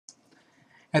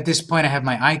At this point I have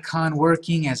my icon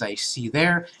working as I see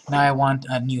there. Now I want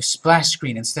a new splash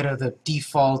screen. Instead of the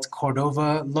default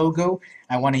Cordova logo,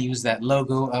 I want to use that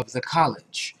logo of the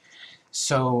college.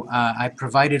 So I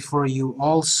provided for you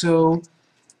also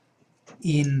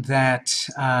in that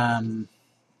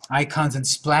icons and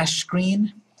splash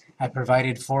screen, I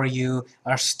provided for you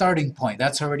our starting point.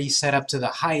 That's already set up to the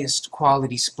highest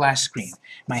quality splash screen.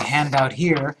 My handout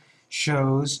here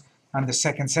shows on the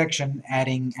second section,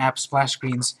 adding app splash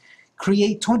screens,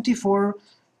 create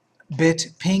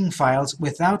 24-bit ping files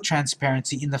without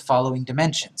transparency in the following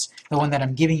dimensions. The one that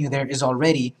I'm giving you there is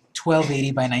already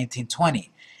 1280 by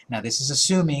 1920. Now this is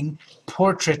assuming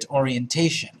portrait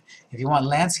orientation. If you want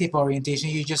landscape orientation,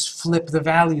 you just flip the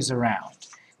values around,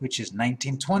 which is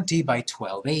 1920 by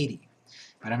 1280.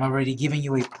 But I'm already giving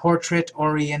you a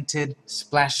portrait-oriented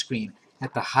splash screen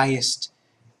at the highest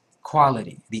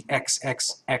quality, the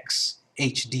XXX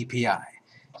HDPI.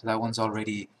 So that one's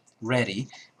already ready,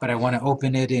 but I want to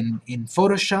open it in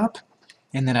Photoshop,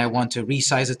 and then I want to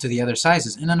resize it to the other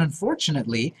sizes. And then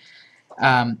unfortunately,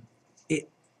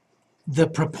 the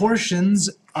proportions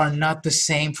are not the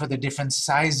same for the different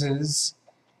sizes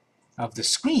of the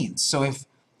screens. So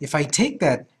if I take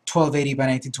that 1280 by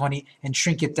 1920 and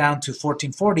shrink it down to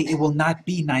 1440, it will not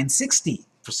be 960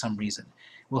 for some reason.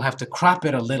 We'll have to crop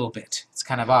it a little bit. It's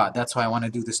kind of odd. That's why I want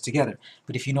to do this together.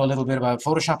 But if you know a little bit about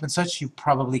Photoshop and such, you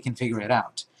probably can figure it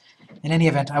out. In any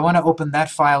event, I want to open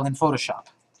that file in Photoshop.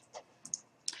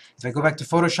 If I go back to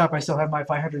Photoshop, I still have my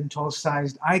 512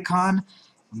 sized icon.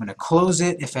 I'm going to close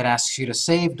it. If it asks you to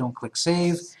save, don't click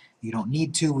Save. You don't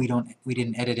need to. We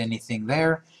didn't edit anything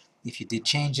there. If you did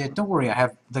change it, don't worry, I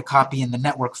have the copy in the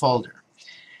network folder.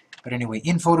 But anyway,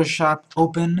 in Photoshop,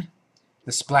 open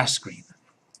the splash screen.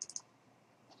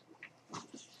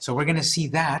 So we're going to see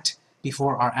that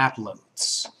before our app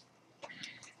loads.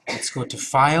 Let's go to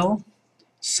File,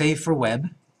 Save for Web.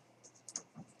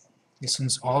 This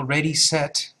one's already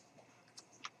set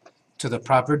to the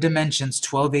proper dimensions,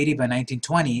 1280 by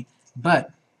 1920,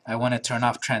 but I want to turn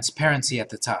off transparency at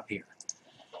the top here.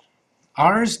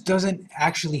 Ours doesn't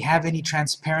actually have any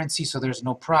transparency, so there's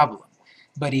no problem.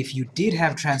 But if you did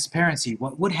have transparency,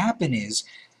 what would happen is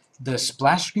the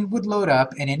splash screen would load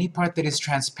up, and any part that is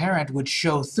transparent would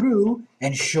show through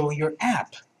and show your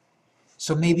app.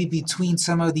 So maybe between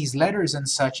some of these letters and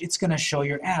such, it's going to show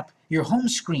your app, your home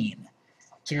screen.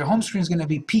 So your home screen is going to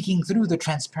be peeking through the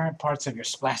transparent parts of your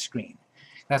splash screen.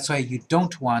 That's why you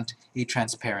don't want a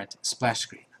transparent splash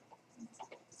screen.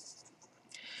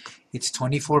 It's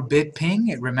 24-bit ping.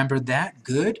 It remembered that.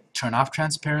 Good. Turn off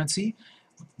transparency.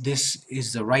 This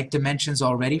is the right dimensions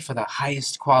already for the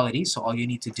highest quality, so all you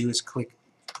need to do is click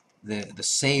the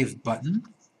Save button.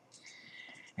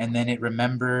 And then it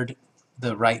remembered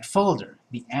the right folder,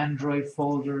 the Android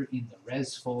folder, in the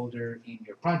Res folder, in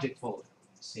your project folder.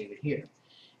 Save it here.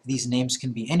 These names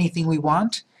can be anything we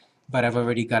want, but I've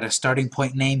already got a starting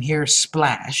point name here,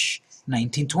 Splash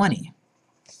 1920.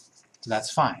 So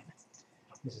that's fine.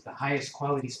 This is the highest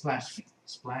quality splash screen,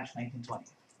 Splash 1920.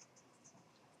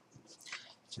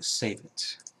 Just save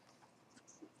it.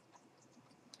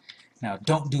 Now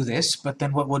don't do this, but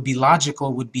then what would be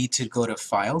logical would be to go to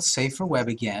File, Save for Web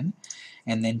again,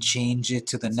 and then change it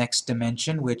to the next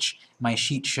dimension, which my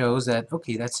sheet shows that,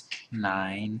 okay, that's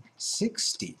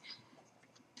 960.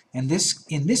 And this,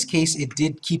 in this case, it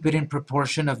did keep it in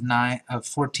proportion of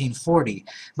 1440,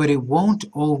 but it won't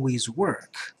always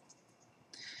work.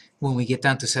 When we get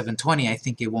down to 720, I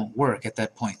think it won't work at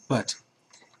that point, but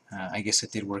I guess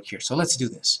it did work here. So let's do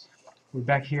this. We're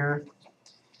back here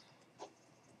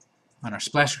on our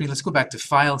splash screen. Let's go back to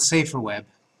File, Save for Web.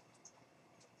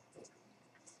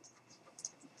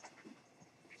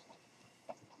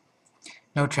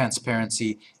 No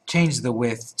transparency. Change the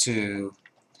width to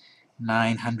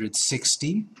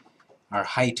 960. Our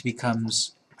height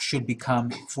should become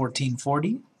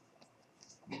 1440.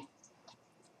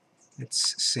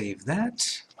 Let's save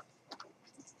that.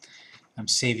 I'm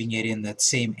saving it in that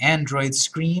same Android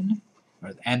screen,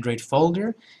 or the Android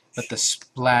folder, but the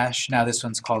splash, now this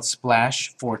one's called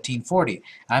Splash 1440.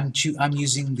 I'm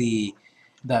using the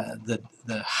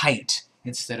height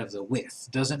instead of the width.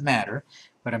 Doesn't matter,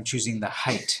 but I'm choosing the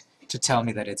height to tell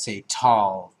me that it's a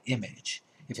tall image.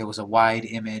 If it was a wide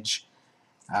image,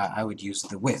 I would use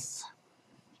the width.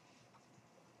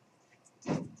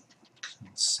 Let's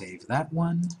save that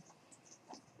one.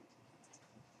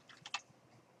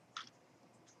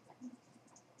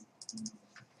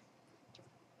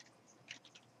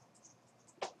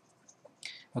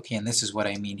 Okay, and this is what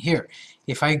I mean here.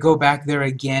 If I go back there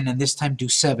again and this time do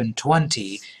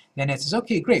 720, then it says,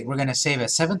 okay, great, we're going to save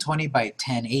at 720 by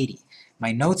 1080.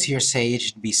 My notes here say it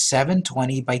should be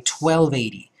 720 by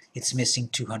 1280. It's missing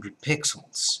 200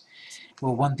 pixels.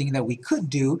 Well, one thing that we could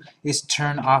do is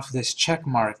turn off this check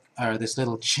mark, or this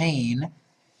little chain,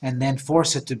 and then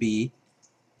force it to be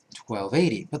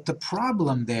 1280. But the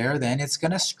problem there, then, it's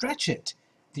going to stretch it.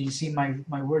 Do you see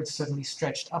my words suddenly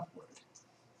stretched upward?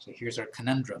 So here's our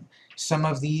conundrum. Some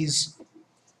of these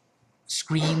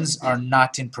screens are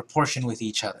not in proportion with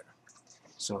each other.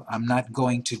 So I'm not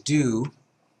going to do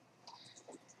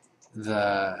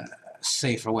the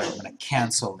Save for Web. I'm going to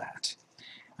cancel that.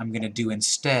 I'm going to do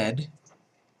instead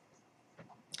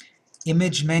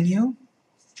Image Menu,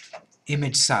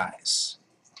 Image Size.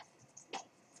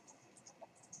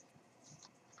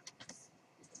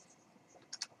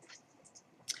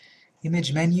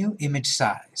 Image Menu, Image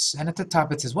Size. And at the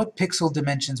top it says, what pixel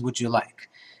dimensions would you like?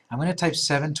 I'm going to type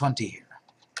 720 here.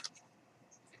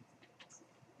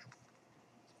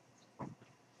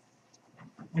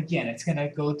 Again, it's going to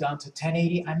go down to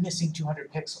 1080. I'm missing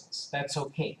 200 pixels. That's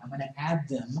okay. I'm going to add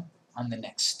them on the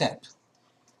next step.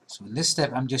 So in this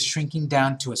step, I'm just shrinking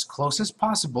down to as close as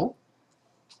possible.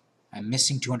 I'm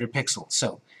missing 200 pixels.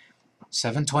 So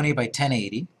 720 by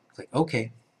 1080. Click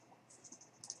OK.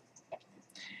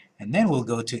 And then we'll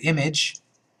go to Image,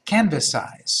 Canvas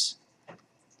Size.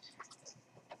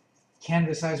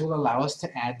 Canvas size will allow us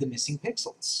to add the missing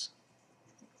pixels.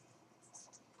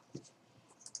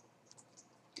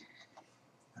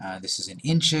 This is in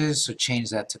inches, so change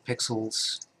that to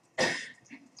pixels.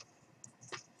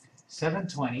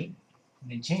 720,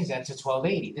 and then change that to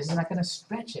 1280. This is not going to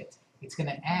stretch it. It's going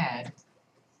to add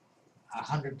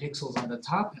 100 pixels on the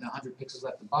top and 100 pixels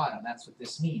at the bottom. That's what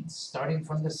this means. Starting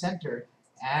from the center,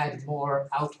 add more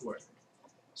outward.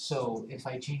 So if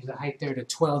I change the height there to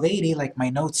 1280, like my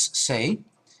notes say,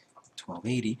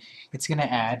 1280, it's going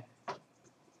to add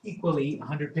equally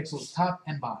 100 pixels top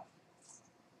and bottom.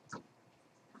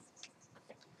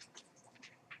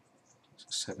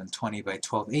 720 by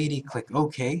 1280, click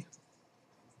OK.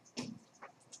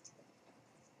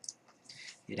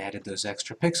 It added those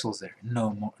extra pixels there.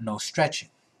 No stretching.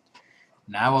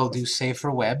 Now I'll do Save for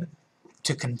Web.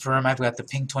 To confirm I've got the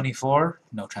ping 24,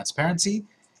 no transparency.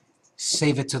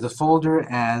 Save it to the folder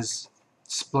as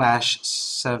splash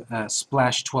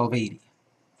 1280,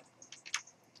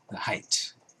 the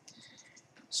height.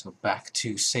 So back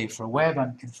to Save for Web,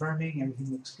 I'm confirming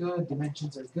everything looks good,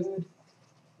 dimensions are good.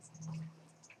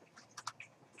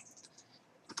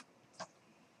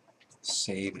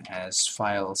 Save as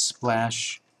file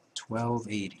splash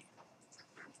 1280.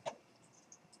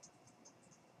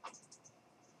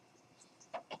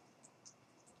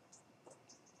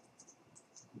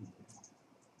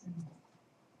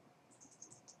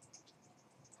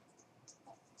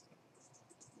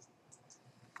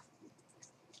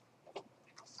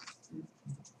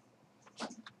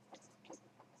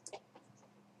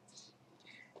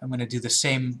 I'm going to do the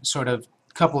same sort of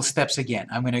couple steps again.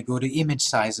 I'm going to go to image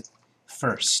size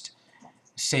first.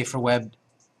 Save for Web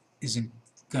isn't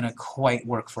going to quite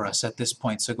work for us at this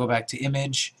point, so go back to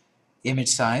image, image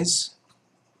size.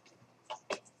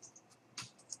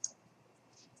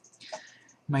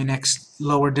 My next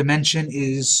lower dimension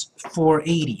is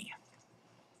 480.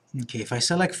 Okay, if I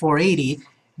select 480,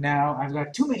 now I've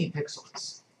got too many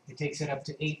pixels. It takes it up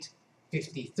to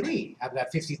 853. I've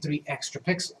got 53 extra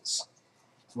pixels.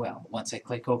 Well, once I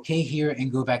click OK here and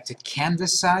go back to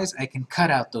canvas size, I can cut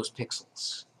out those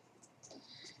pixels.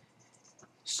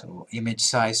 So image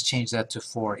size, change that to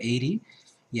 480.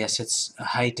 Yes, its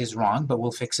height is wrong, but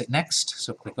we'll fix it next.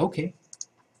 So click OK.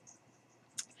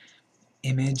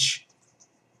 Image,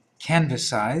 canvas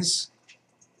size.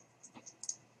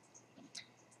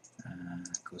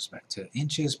 Goes back to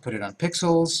inches, put it on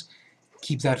pixels.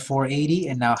 Keep that 480,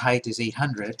 and now height is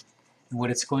 800. And what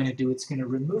it's going to do, it's going to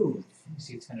remove. You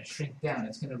see, it's going to shrink down.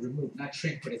 It's going to remove, not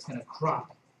shrink, but it's going to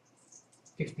crop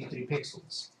 53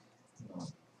 pixels.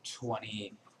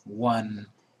 21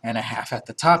 and a half at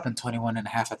the top and 21 and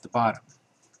a half at the bottom.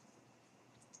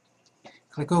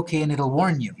 Click OK, and it'll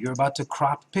warn you. You're about to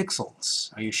crop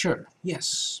pixels. Are you sure?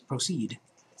 Yes. Proceed.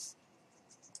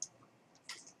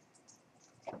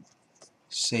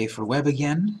 Save for Web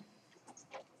again.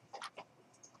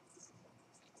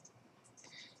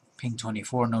 Ping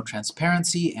 24, no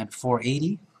transparency, and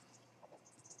 480.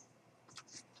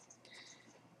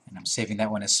 And I'm saving that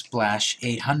one as splash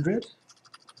 800.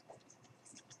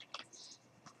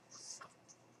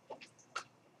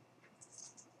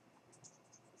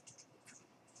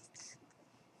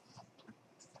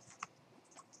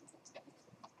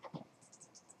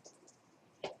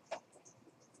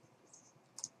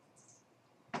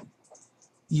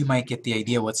 You might get the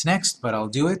idea what's next, but I'll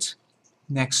do it.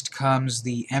 Next comes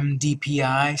the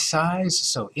MDPI size,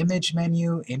 so image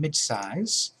menu, image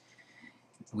size.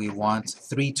 We want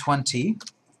 320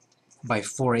 by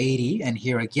 480, and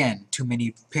here again, too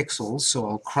many pixels, so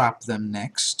I'll crop them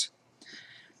next.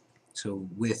 So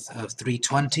width of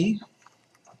 320.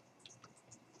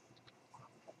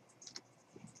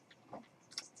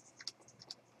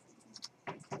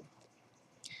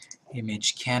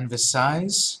 Image canvas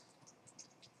size.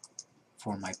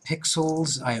 For my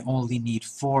pixels, I only need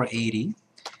 480.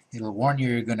 It'll warn you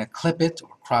you're going to clip it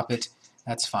or crop it.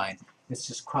 That's fine. It's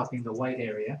just cropping the white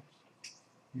area.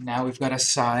 Now we've got a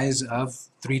size of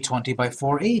 320 by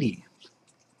 480.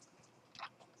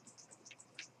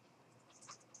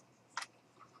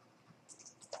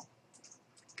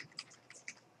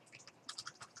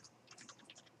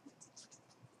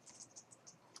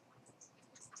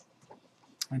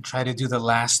 And try to do the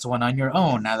last one on your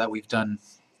own now that we've done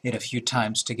it a few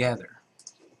times together.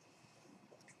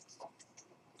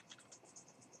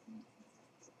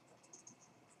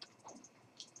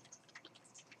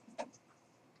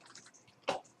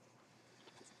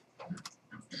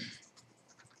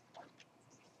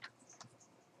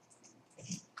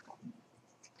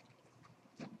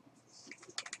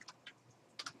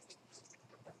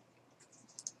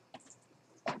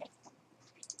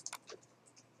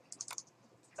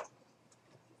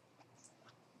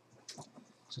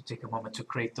 So take a moment to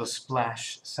create those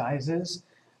splash sizes.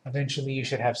 Eventually you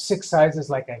should have 6 sizes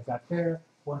like I've got there,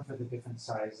 one for the different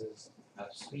sizes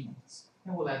of screens.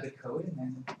 And we'll add the code and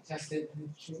then test it and it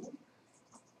should work.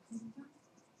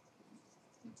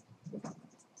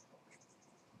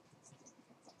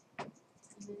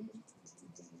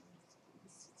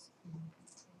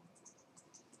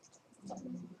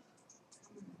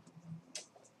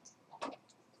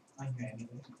 On your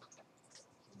emulator?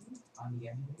 On the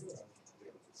emulator or on the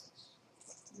real business?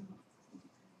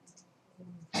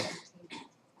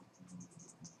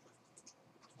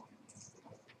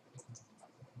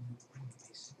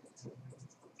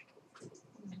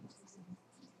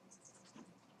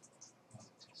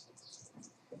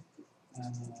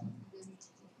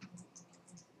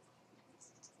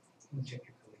 Let me check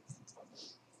your code.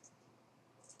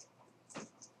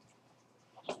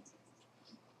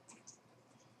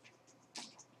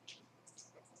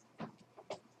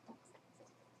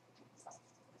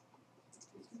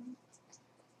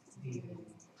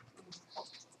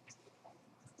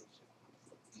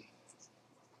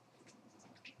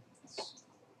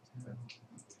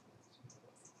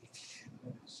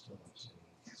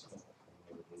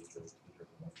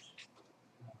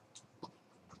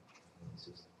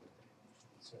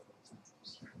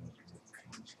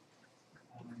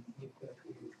 You've got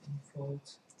your default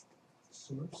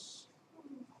source.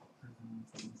 And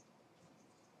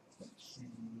you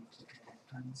need to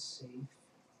add unsafe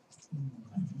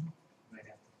inline right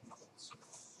after default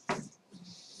source.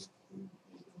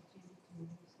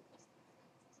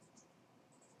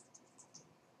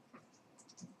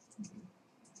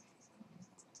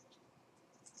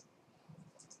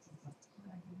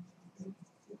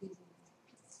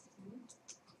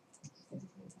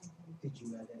 Did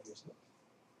you add that yourself?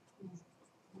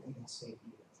 I didn't save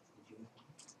either. Did you?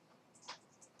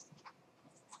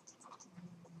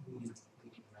 We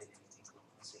didn't write anything called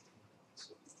unsafe inline.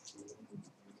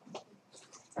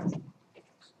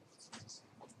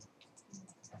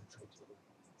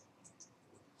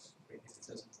 So if it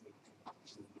doesn't work,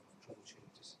 we troubleshoot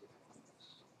it to see if it works.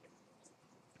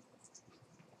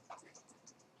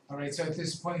 Alright, so at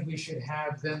this point we should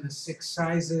have then the 6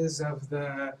 sizes of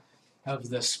the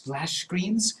splash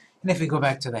screens. And if we go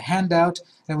back to the handout,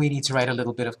 then we need to write a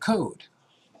little bit of code.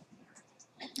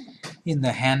 In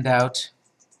the handout,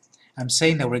 I'm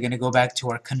saying that we're going to go back to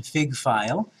our config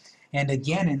file, and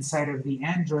again inside of the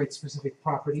Android specific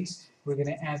properties, we're going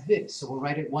to add this. So we'll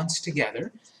write it once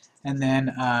together, and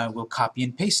then we'll copy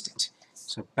and paste it.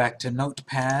 So back to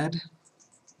Notepad.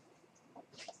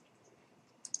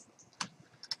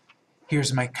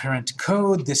 Here's my current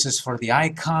code. This is for the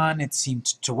icon. It seemed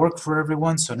to work for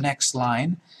everyone, so next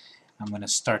line, I'm going to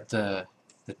start the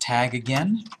tag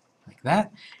again, like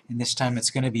that, and this time it's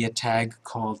going to be a tag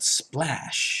called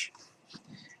splash.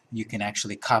 You can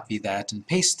actually copy that and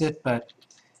paste it, but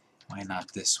why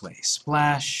not this way?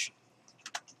 Splash,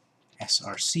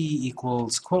 src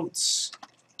equals quotes,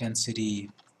 density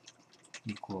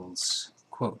equals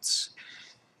quotes.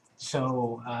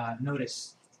 So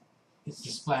notice it's the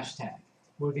splash tag.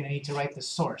 We're going to need to write the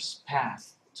source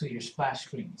path to your splash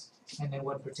screens. And then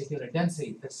what particular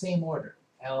density? The same order,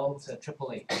 L to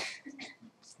AAA.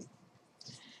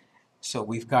 So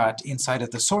we've got, inside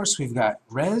of the source, we've got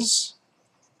res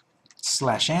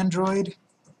 /Android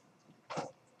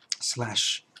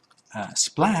slash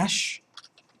splash.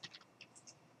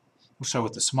 We'll start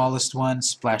with the smallest one,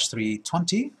 splash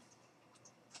 320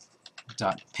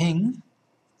 dot ping,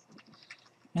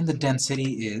 and the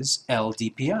density is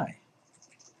LDPI.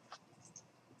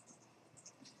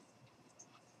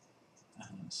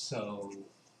 So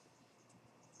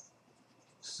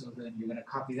then you're going to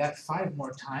copy that 5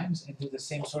 more times and do the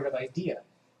same sort of idea,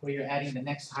 where you're adding the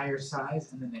next higher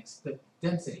size and the next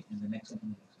density, and the next one,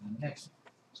 and the next one, and the next one.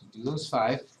 So do those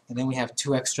 5, and then we have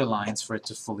 2 extra lines for it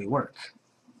to fully work.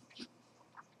 I'm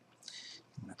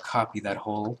going to copy that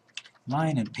whole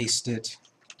line and paste it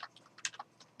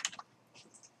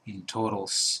in total,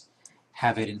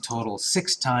 have it in total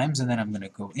 6 times, and then I'm going to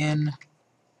go in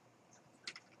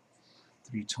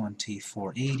 320,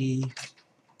 480,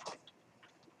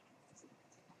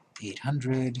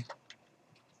 800,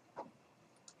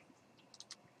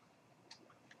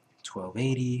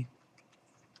 1280,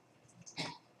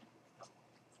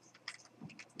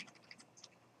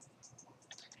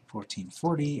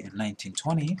 1440, and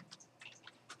 1920.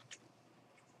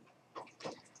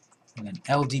 And then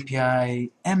LDPI,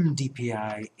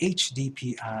 MDPI,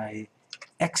 HDPI,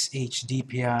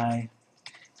 XHDPI,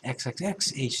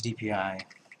 XXX HDPI,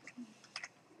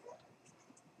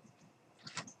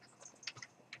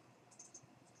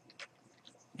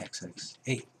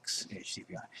 XXX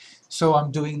HDPI. So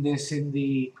I'm doing this in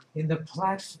the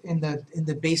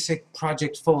basic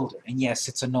project folder. And yes,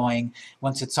 it's annoying.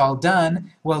 Once it's all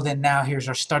done, well then now here's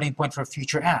our starting point for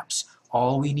future apps.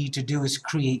 All we need to do is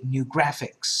create new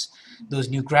graphics. Those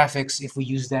new graphics, if we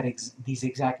use these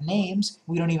exact names,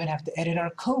 we don't even have to edit our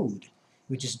code.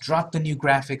 We just drop the new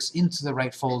graphics into the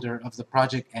right folder of the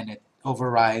project and it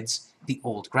overrides the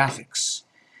old graphics.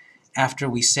 After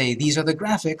we say these are the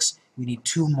graphics, we need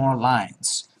 2 more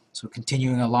lines. So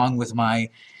continuing along with my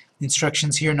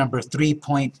instructions here, number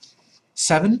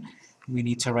 3.7, we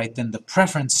need to write then the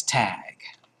preference tag.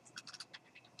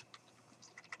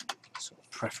 So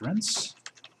preference.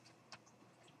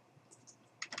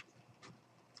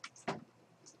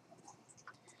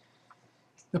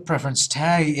 The preference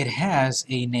tag, it has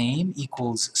a name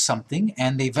equals something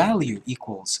and a value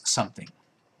equals something.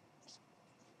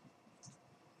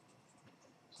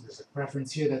 So there's a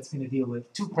preference here that's going to deal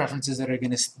with 2 preferences that are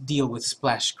going to deal with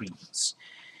splash screens.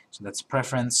 So that's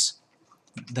preference,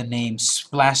 the name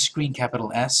splash screen, capital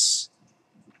S,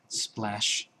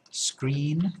 splash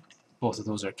screen. Both of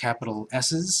those are capital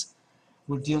S's.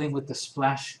 We're dealing with the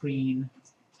splash screen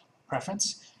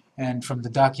preference. And from the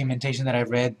documentation that I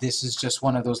read, this is just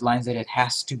one of those lines that it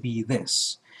has to be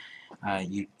this.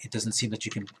 It doesn't seem that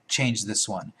you can change this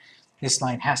one. This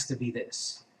line has to be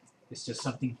this. It's just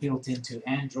something built into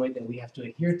Android that we have to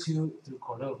adhere to through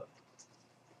Cordova.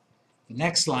 The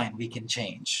next line we can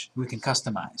change, we can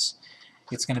customize.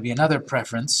 It's going to be another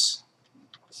preference.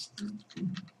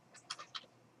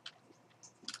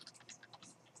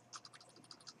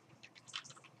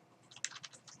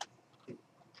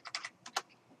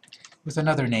 With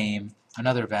another name,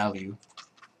 another value.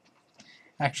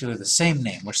 Actually the same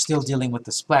name. We're still dealing with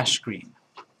the splash screen,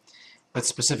 but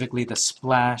specifically the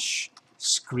splash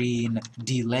screen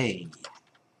delay.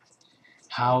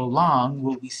 How long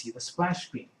will we see the splash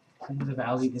screen? And the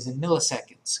value is in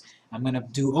milliseconds. I'm going to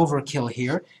do overkill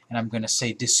here, and I'm going to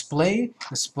say display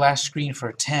the splash screen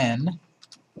for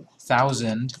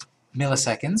 10,000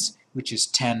 milliseconds, which is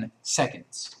 10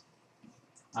 seconds.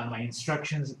 On my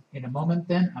instructions in a moment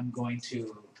then, I'm going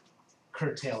to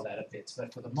curtail that a bit.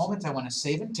 But for the moment, I want to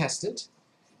save and test it.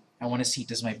 I want to see,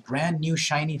 does my brand new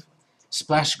shiny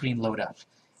splash screen load up?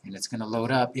 And it's going to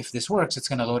load up, if this works, it's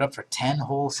going to load up for 10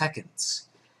 whole seconds.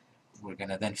 We're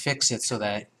going to then fix it so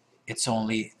that it's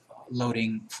only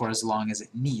loading for as long as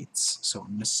it needs. So I'm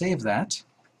going to save that.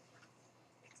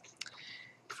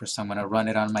 First, I'm going to run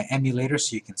it on my emulator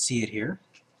so you can see it here.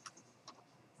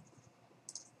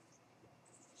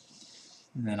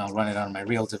 And then I'll run it on my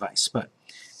real device. But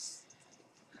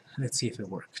let's see if it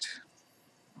worked.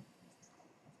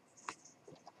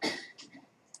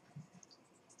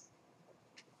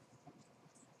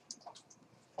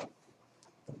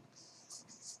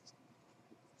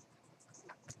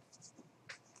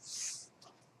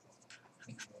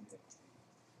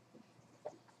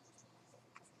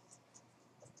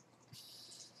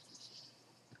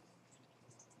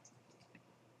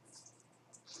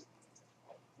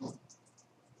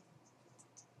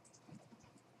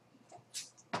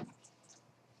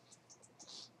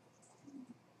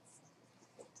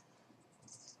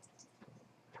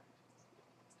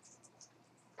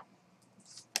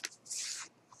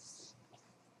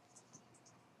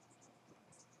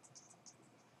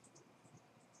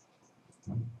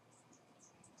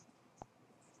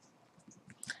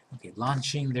 Okay,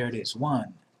 launching, there it is.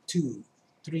 1, 2,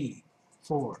 3,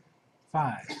 4,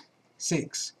 5,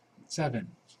 6, 7,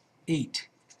 8,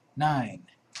 9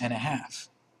 and a half,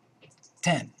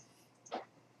 10.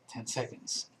 10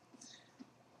 seconds.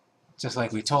 Just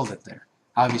like we told it there.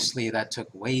 Obviously, that took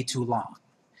way too long.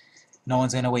 No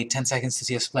one's going to wait 10 seconds to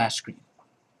see a splash screen.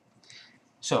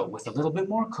 So, with a little bit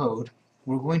more code,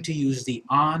 we're going to use the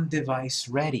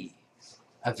on-device-ready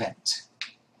event.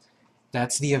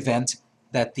 That's the event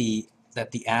that the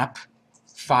app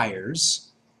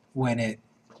fires when it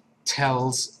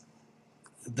tells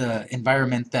the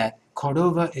environment that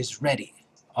Cordova is ready.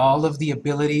 All of the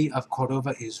ability of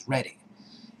Cordova is ready.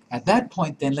 At that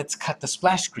point, then, let's cut the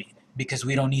splash screen, because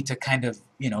we don't need to kind of,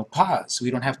 pause.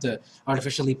 We don't have to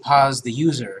artificially pause the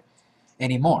user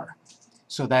anymore.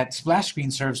 So that splash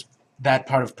screen serves that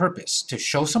part of purpose, to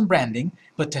show some branding,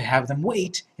 but to have them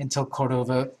wait until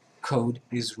Cordova code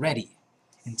is ready,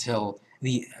 until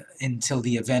the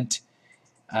event,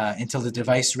 until the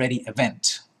device-ready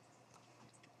event.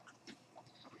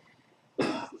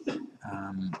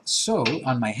 So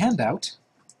on my handout,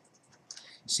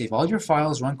 save all your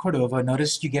files, run Cordova.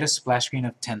 Notice you get a splash screen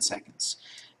of 10 seconds.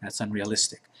 That's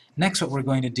unrealistic. Next, what we're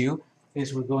going to do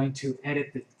is we're going to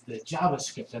edit the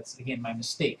JavaScript. That's, again, my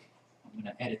mistake. I'm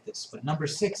going to edit this. But number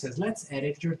 6 says, let's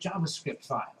edit your JavaScript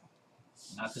file.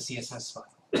 Not the CSS file.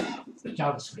 The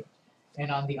JavaScript.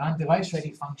 And on the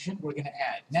onDeviceReady function, we're going to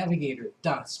add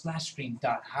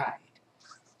navigator.splashScreen.hide.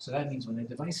 So that means when the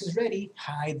device is ready,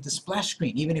 hide the splash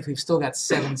screen, even if we've still got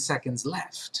 7 seconds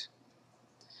left.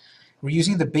 We're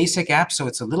using the basic app, so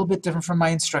it's a little bit different from my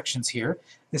instructions here.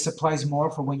 This applies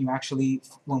more for when we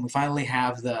finally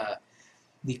have the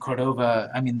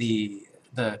Cordova,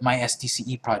 my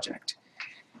SDCE project.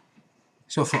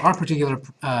 So for our particular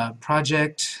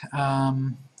project,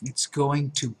 it's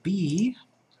going to be,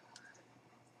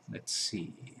 let's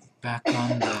see, back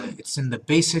on it's in the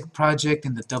basic project,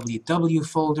 in the WW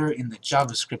folder, in the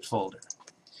JavaScript folder.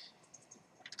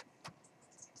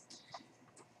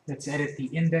 Let's edit the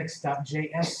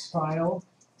index.js file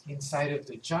inside of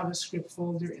the JavaScript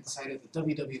folder, inside of the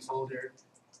WW folder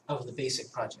of the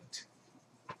basic project.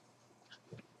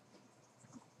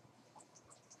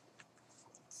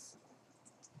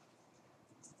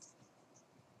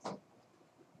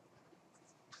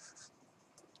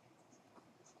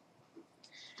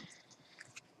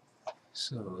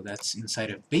 So that's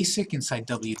inside of basic, inside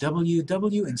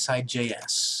www, inside JS.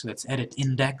 So let's edit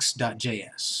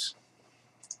index.js.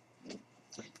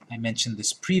 I mentioned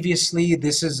this previously.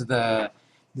 This is the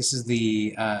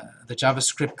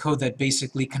JavaScript code that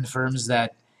basically confirms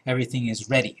that everything is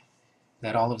ready,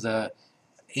 that all of the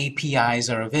APIs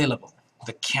are available,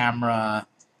 the camera,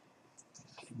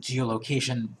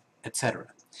 geolocation, etc.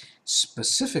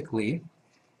 Specifically,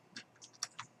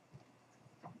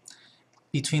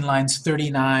 between lines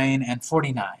 39 and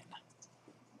 49.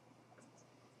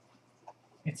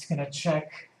 It's going to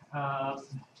check,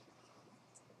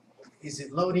 is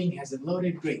it loading? Has it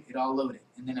loaded? Great, it all loaded.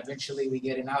 And then eventually we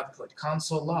get an output,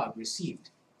 console log received,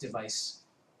 device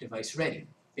ready,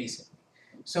 basically.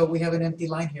 So we have an empty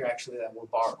line here actually that we'll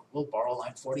borrow. We'll borrow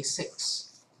line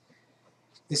 46.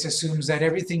 This assumes that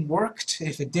everything worked.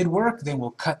 If it did work, then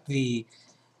we'll cut the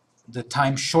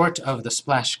time short of the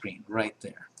splash screen right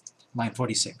there. Line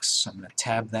 46. So I'm going to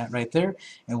tab that right there,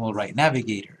 and we'll write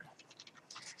navigator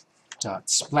dot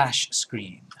splash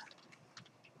screen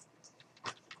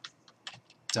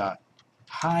dot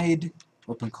hide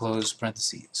open close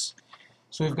parentheses.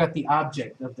 So we've got the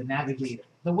object of the navigator,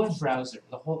 the web browser,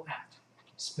 the whole app,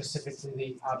 specifically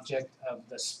the object of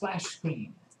the splash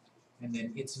screen, and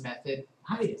then its method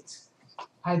hide it.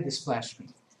 Hide the splash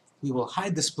screen. We will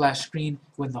hide the splash screen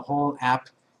when the whole app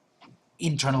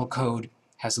internal code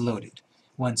has loaded,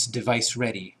 once device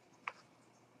ready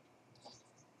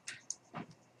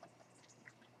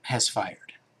has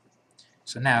fired.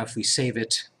 So now if we save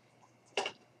it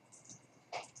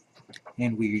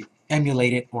and we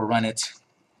emulate it or run it,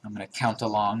 I'm going to count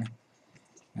along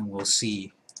and we'll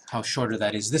see how shorter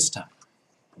that is this time.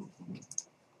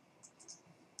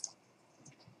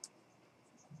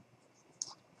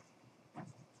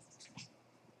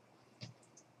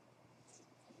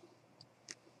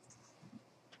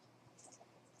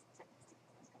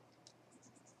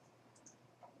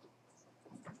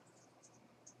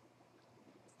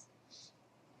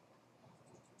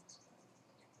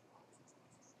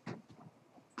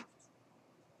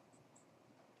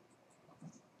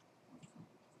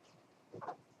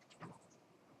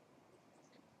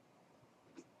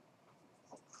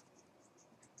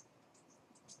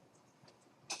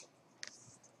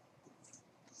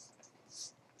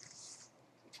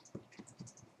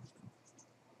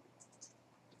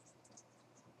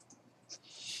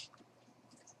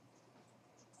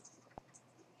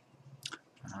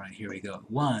 Alright, here we go.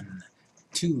 1,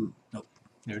 2, nope,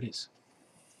 there it is.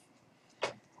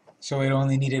 So it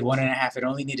only needed 1.5, it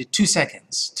only needed 2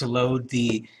 seconds to load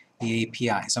the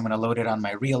API. So I'm going to load it on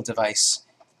my real device.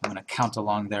 I'm going to count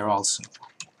along there also.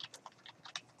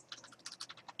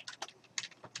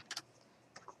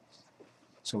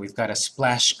 So we've got a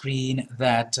splash screen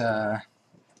that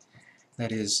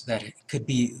that could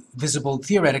be visible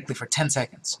theoretically for 10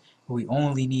 seconds. But we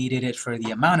only needed it for the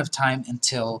amount of time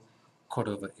until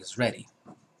Cordova is ready.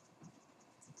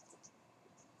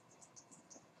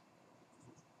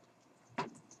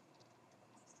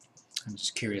 I'm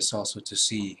just curious also to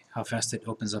see how fast it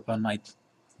opens up on my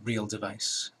real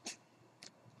device.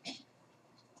 Here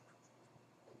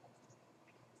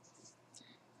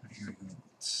we go.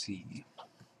 Let's see.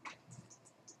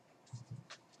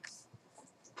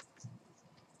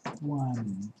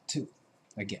 1, 2.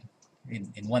 Again,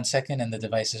 in 1 second, and the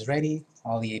device is ready.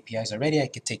 All the APIs are ready. I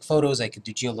could take photos. I could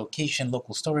do geolocation,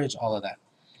 local storage, all of that.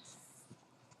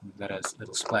 We've got a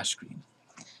little splash screen.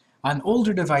 On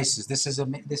older devices, this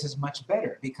is much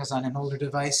better, because on an older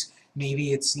device,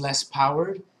 maybe it's less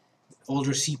powered,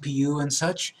 older CPU and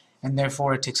such, and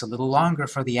therefore it takes a little longer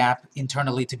for the app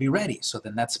internally to be ready. So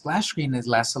then that splash screen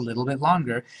lasts a little bit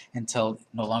longer until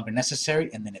no longer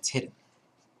necessary, and then it's hidden.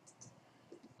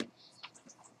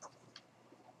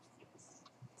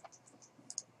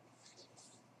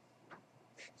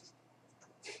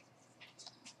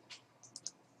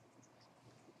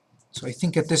 So I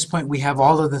think at this point we have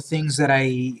all of the things that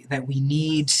we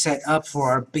need set up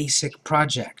for our basic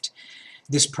project.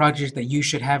 This project that you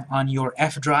should have on your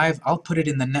F drive, I'll put it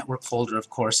in the network folder, of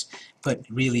course, but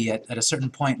really at a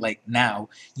certain point, like now,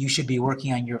 you should be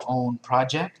working on your own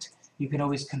project. You can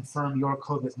always confirm your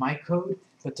code with my code,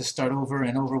 but to start over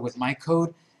and over with my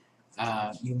code,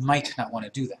 you might not want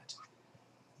to do that.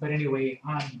 But anyway,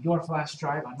 on your flash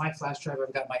drive, on my flash drive,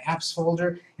 I've got my apps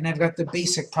folder, and I've got the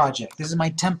basic project. This is my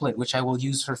template, which I will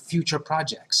use for future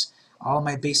projects. All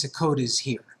my basic code is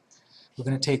here. We're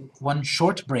going to take one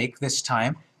short break this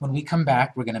time. When we come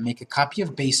back, we're going to make a copy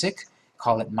of basic,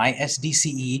 call it my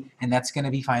SDCE, and that's going to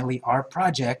be finally our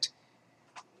project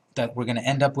that we're going to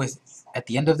end up with at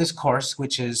the end of this course,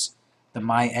 which is the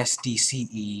my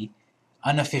SDCE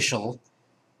unofficial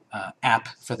app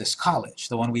for this college,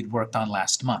 the one we'd worked on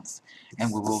last month.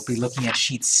 And we will be looking at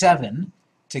sheet 7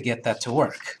 to get that to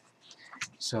work.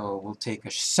 So we'll take a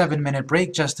 7-minute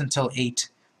break just until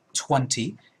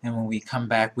 8:20, and when we come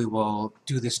back we will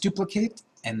do this duplicate,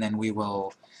 and then we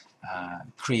will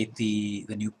create the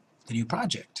new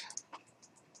project.